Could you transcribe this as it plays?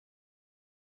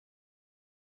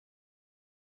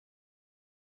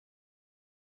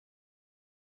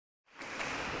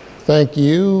Thank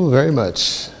you very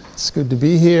much. It's good to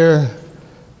be here,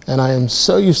 and I am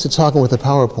so used to talking with a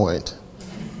PowerPoint,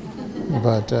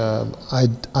 but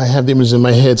I have the images in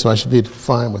my head, so I should be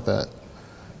fine with that.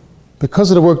 Because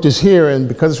of the work that's here, and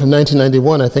because it's from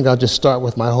 1991, I think I'll just start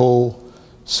with my whole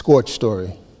Scorch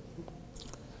story.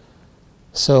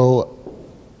 So,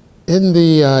 in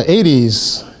the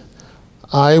 80s,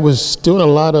 I was doing a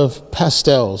lot of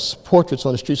pastels, portraits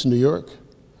on the streets of New York.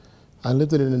 I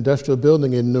lived in an industrial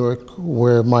building in Newark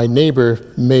where my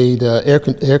neighbor made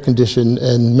air conditioned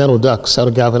and metal ducts out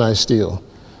of galvanized steel.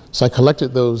 So I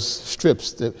collected those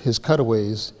strips, his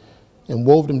cutaways, and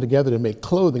wove them together to make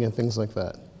clothing and things like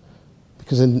that.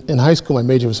 Because in high school, my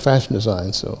major was fashion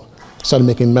design, so I started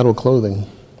making metal clothing.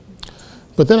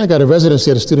 But then I got a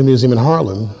residency at a student museum in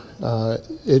Harlem.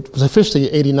 It was officially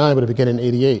 89, but it began in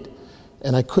 88.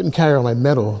 And I couldn't carry all my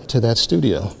metal to that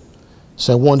studio.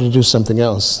 So I wanted to do something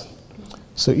else.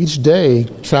 So each day,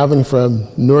 traveling from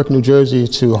Newark, New Jersey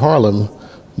to Harlem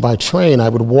by train, I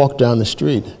would walk down the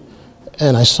street.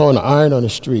 And I saw an iron on the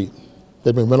street that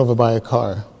had been run over by a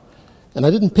car. And I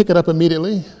didn't pick it up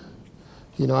immediately.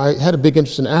 You know, I had a big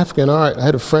interest in African art. I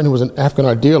had a friend who was an African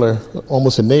art dealer,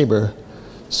 almost a neighbor.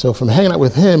 So from hanging out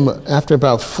with him, after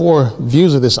about 4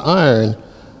 views of this iron,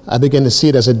 I began to see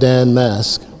it as a Dan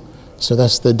mask. So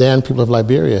that's the Dan people of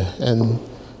Liberia. And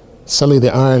suddenly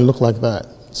the iron looked like that.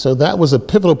 So that was a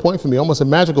pivotal point for me, almost a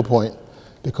magical point,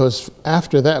 because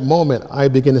after that moment, I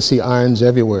began to see irons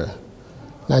everywhere.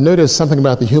 And I know there's something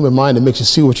about the human mind that makes you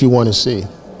see what you want to see.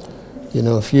 You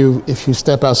know, if you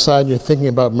step outside and you're thinking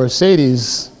about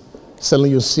Mercedes, suddenly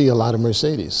you'll see a lot of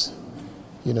Mercedes.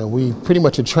 You know, we pretty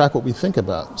much attract what we think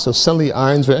about. So suddenly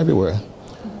irons were everywhere.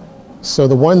 So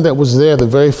the one that was there, the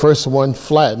very first one,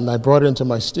 flattened. I brought it into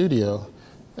my studio,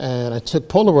 and I took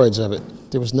Polaroids of it.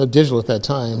 There was no digital at that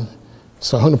time.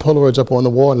 So I hung the Polaroids up on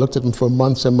the wall and looked at them for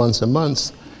months and months and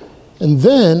months. And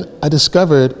then I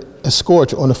discovered a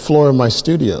scorch on the floor of my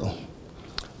studio.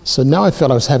 So now I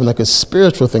felt I was having like a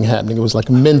spiritual thing happening. It was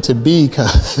like meant to be kind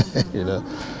of thing, you know.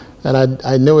 And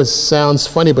I know it sounds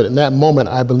funny, but in that moment,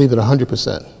 I believed it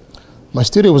 100%. My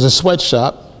studio was a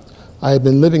sweatshop. I had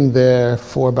been living there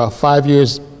for about 5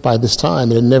 years by this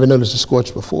time and had never noticed a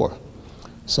scorch before.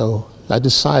 So I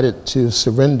decided to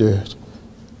surrender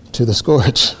to the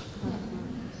scorch.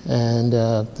 And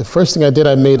the first thing I did,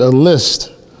 I made a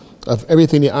list of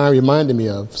everything the iron reminded me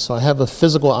of. So I have a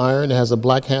physical iron. It has a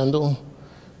black handle.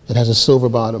 It has a silver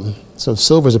bottom. So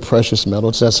silver is a precious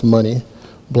metal, so that's money.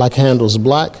 Black handle is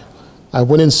black. I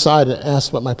went inside and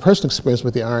asked about my personal experience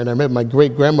with the iron. I remember my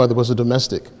great-grandmother was a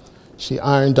domestic. She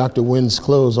ironed Dr. Wynn's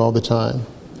clothes all the time.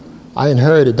 I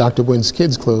inherited Dr. Wynn's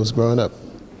kids' clothes growing up.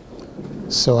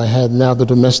 So I had now the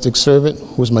domestic servant,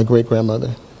 who was my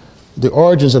great-grandmother. The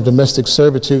origins of domestic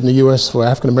servitude in the U.S. for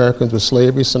African Americans was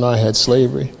slavery, so now I had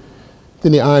slavery.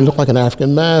 Then the iron looked like an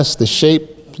African mask, the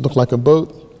shape looked like a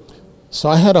boat. So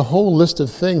I had a whole list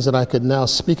of things that I could now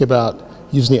speak about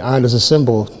using the iron as a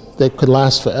symbol that could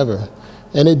last forever.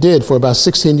 And it did. For about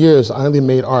 16 years, I only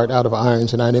made art out of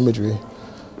irons and iron imagery.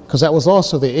 Because that was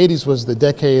also, the 80s was the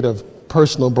decade of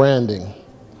personal branding.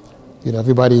 You know,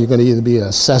 everybody, you're going to either be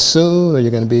a Sassoon or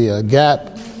you're going to be a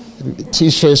Gap.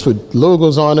 T-shirts with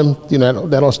logos on them, you know,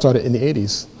 that all started in the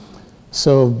 80s.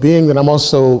 So being that I'm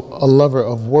also a lover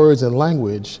of words and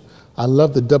language, I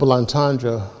love the double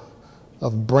entendre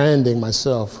of branding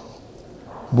myself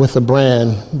with a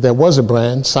brand that was a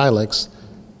brand, Silex,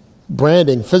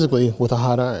 branding physically with a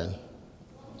hot iron.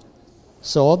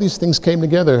 So all these things came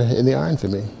together in the iron for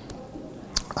me.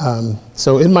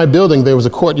 So in my building, there was a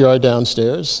courtyard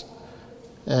downstairs,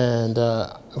 and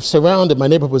surrounded, my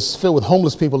neighborhood was filled with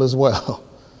homeless people as well.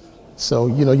 So,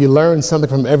 you know, you learn something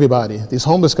from everybody. These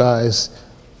homeless guys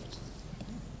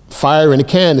fire in a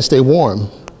can to stay warm.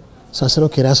 So I said,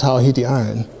 okay, that's how I heat the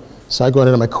iron. So I go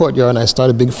into my courtyard and I start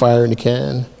a big fire in a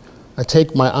can. I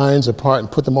take my irons apart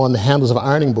and put them on the handles of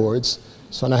ironing boards.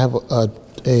 So now I have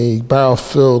a barrel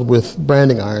filled with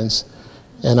branding irons,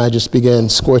 and I just began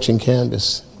scorching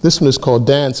canvas. This one is called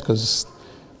Dance because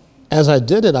as I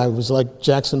did it, I was like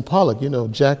Jackson Pollock. You know,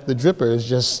 Jack the Dripper is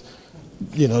just,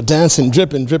 you know, dancing,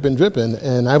 dripping, dripping, dripping.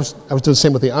 And I was doing the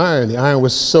same with the iron. The iron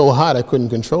was so hot I couldn't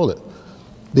control it.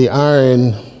 The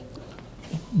iron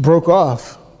broke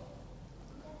off,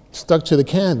 stuck to the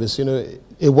canvas. You know,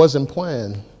 it wasn't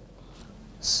planned.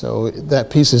 So that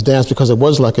piece is Dance because it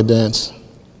was like a dance.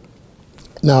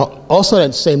 Now, also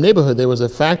in that same neighborhood, there was a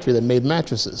factory that made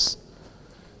mattresses.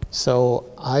 So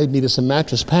I needed some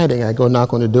mattress padding. I go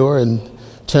knock on the door, and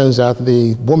turns out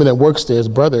the woman that works there's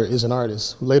brother is an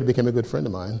artist who later became a good friend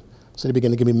of mine. So they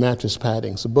began to give me mattress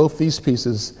padding. So both these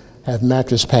pieces have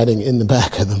mattress padding in the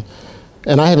back of them.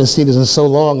 And I haven't seen it in so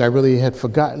long, I really had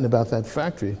forgotten about that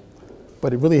factory.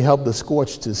 But it really helped the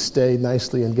scorch to stay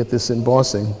nicely and get this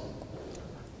embossing.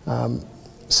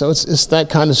 So it's that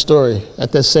kind of story.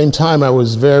 At the same time, I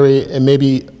was very, and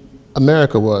maybe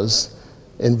America was,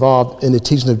 involved in the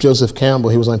teaching of Joseph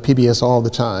Campbell. He was on PBS all the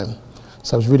time.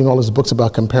 So I was reading all his books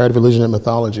about comparative religion and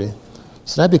mythology.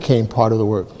 So that became part of the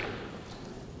work.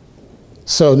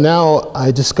 So now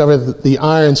I discovered that the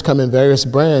irons come in various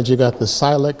brands. You got the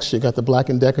Silex, you got the Black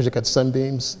 & Deckers, you got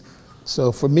Sunbeams.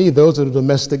 So for me, those are the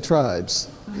domestic tribes,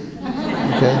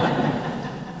 okay?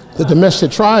 The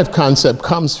domestic tribe concept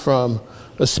comes from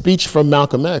a speech from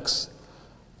Malcolm X.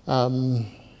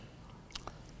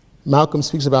 Malcolm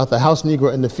speaks about the house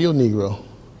Negro and the field Negro.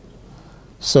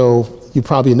 So you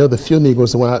probably know the field Negro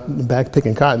is the one out in the back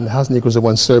picking cotton, the house Negro is the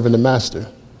one serving the master.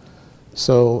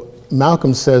 So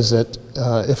Malcolm says that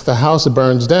if the house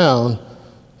burns down,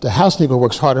 the house Negro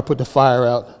works harder to put the fire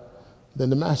out than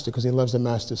the master because he loves the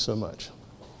master so much.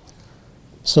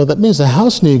 So that means the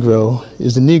house Negro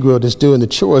is the Negro that's doing the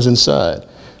chores inside.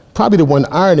 Probably the one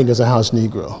ironing is a house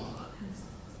Negro.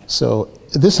 So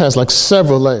this has like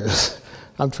several layers.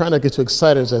 I'm trying not to get too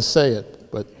excited as I say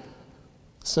it, but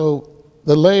so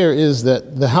the layer is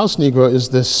that the house Negro is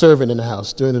the servant in the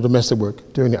house, doing the domestic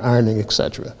work, doing the ironing,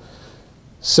 etc.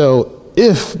 So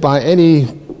if by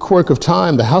any quirk of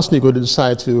time the house Negro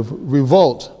decide to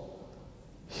revolt,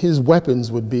 his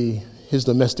weapons would be his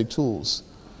domestic tools.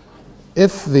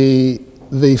 If the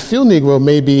field Negro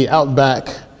may be out back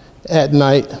at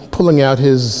night pulling out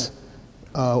his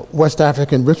West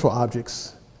African ritual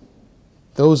objects,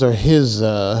 those are his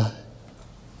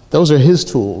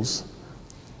tools.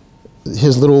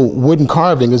 His little wooden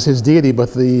carving is his deity,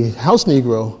 but the house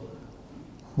Negro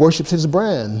worships his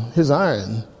brand, his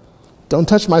iron. Don't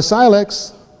touch my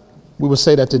Silex. We would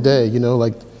say that today, you know,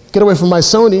 like, get away from my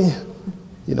Sony.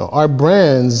 You know, our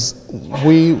brands,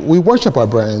 we worship our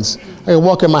brands. I can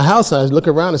walk in my house and I look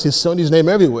around and see Sony's name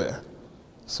everywhere.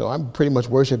 So I'm pretty much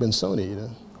worshiping Sony, you know.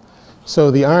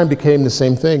 So the iron became the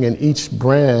same thing, and each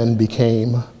brand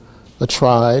became a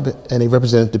tribe, and they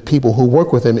represented the people who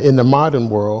work with them in the modern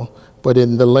world. But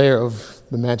in the layer of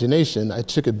imagination, I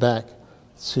took it back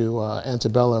to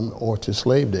antebellum or to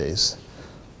slave days.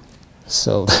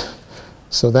 So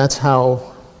that's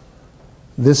how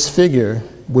this figure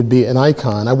would be an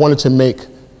icon. I wanted to make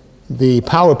the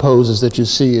power poses that you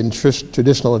see in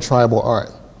traditional and tribal art.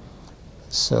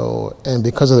 So, and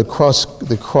because of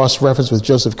the cross reference with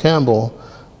Joseph Campbell,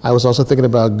 I was also thinking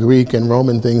about Greek and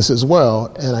Roman things as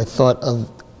well, and I thought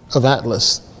of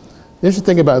Atlas. The interesting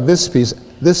thing about this piece,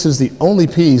 this is the only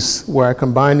piece where I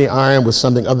combine the iron with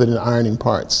something other than ironing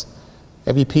parts.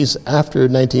 Every piece after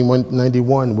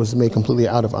 1991 was made completely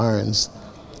out of irons.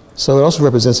 So it also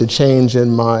represents a change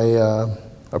in my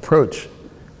approach.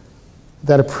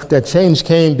 That change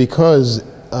came because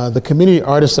the community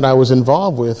artists that I was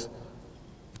involved with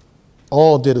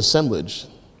all did assemblage.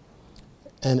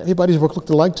 And everybody's work looked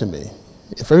alike to me.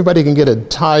 If everybody can get a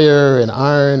tire, an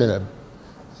iron, and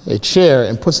a chair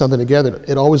and put something together,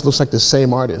 it always looks like the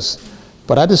same artist.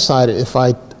 But I decided if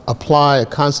I apply a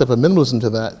concept of minimalism to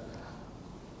that,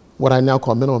 what I now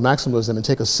call minimal maximalism, and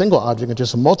take a single object and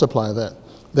just multiply that,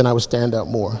 then I would stand out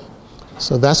more.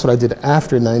 So that's what I did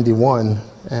after 91,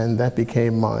 and that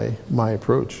became my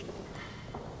approach.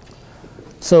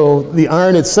 So the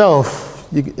iron itself,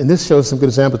 and this shows some good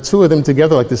examples. Two of them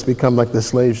together like this become like the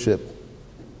slave ship.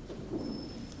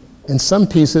 In some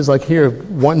pieces, like here,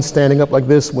 one standing up like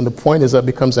this, when the point is up,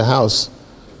 becomes a house.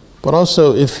 But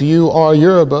also, if you are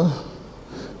Yoruba,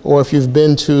 or if you've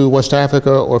been to West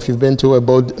Africa, or if you've been to a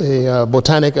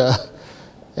Botanica,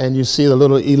 and you see the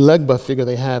little Ilegba figure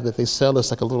they have that they sell, it's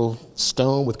like a little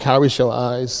stone with cowrie shell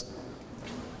eyes.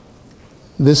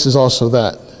 This is also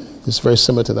that. It's very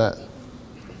similar to that.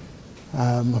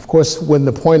 Of course, when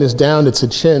the point is down, it's a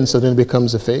chin, so then it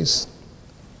becomes a face.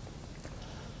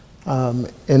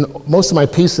 In most of my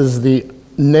pieces, the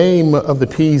name of the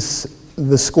piece,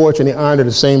 the scorch and the iron are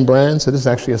the same brand, so this is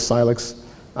actually a Silex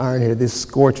iron here. These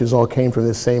scorches all came from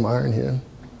this same iron here.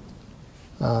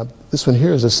 This one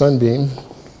here is a Sunbeam.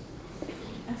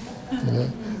 You know?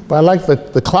 But I like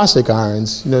the classic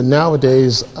irons. You know,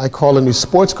 nowadays, I call them these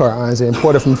sports car irons. They're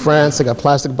imported from France. They got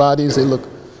plastic bodies. They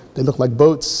look like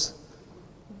boats.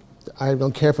 I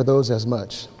don't care for those as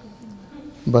much.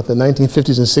 But the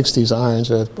 1950s and 60s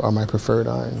irons are my preferred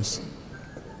irons.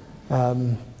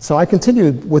 So I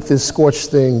continued with this scorch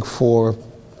thing for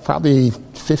probably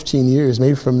 15 years,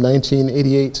 maybe from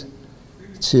 1988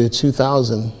 to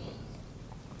 2000.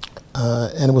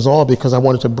 And it was all because I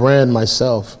wanted to brand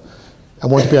myself. I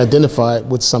wanted to be identified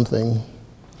with something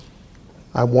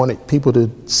I wanted people to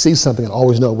see something and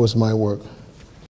always know it was my work.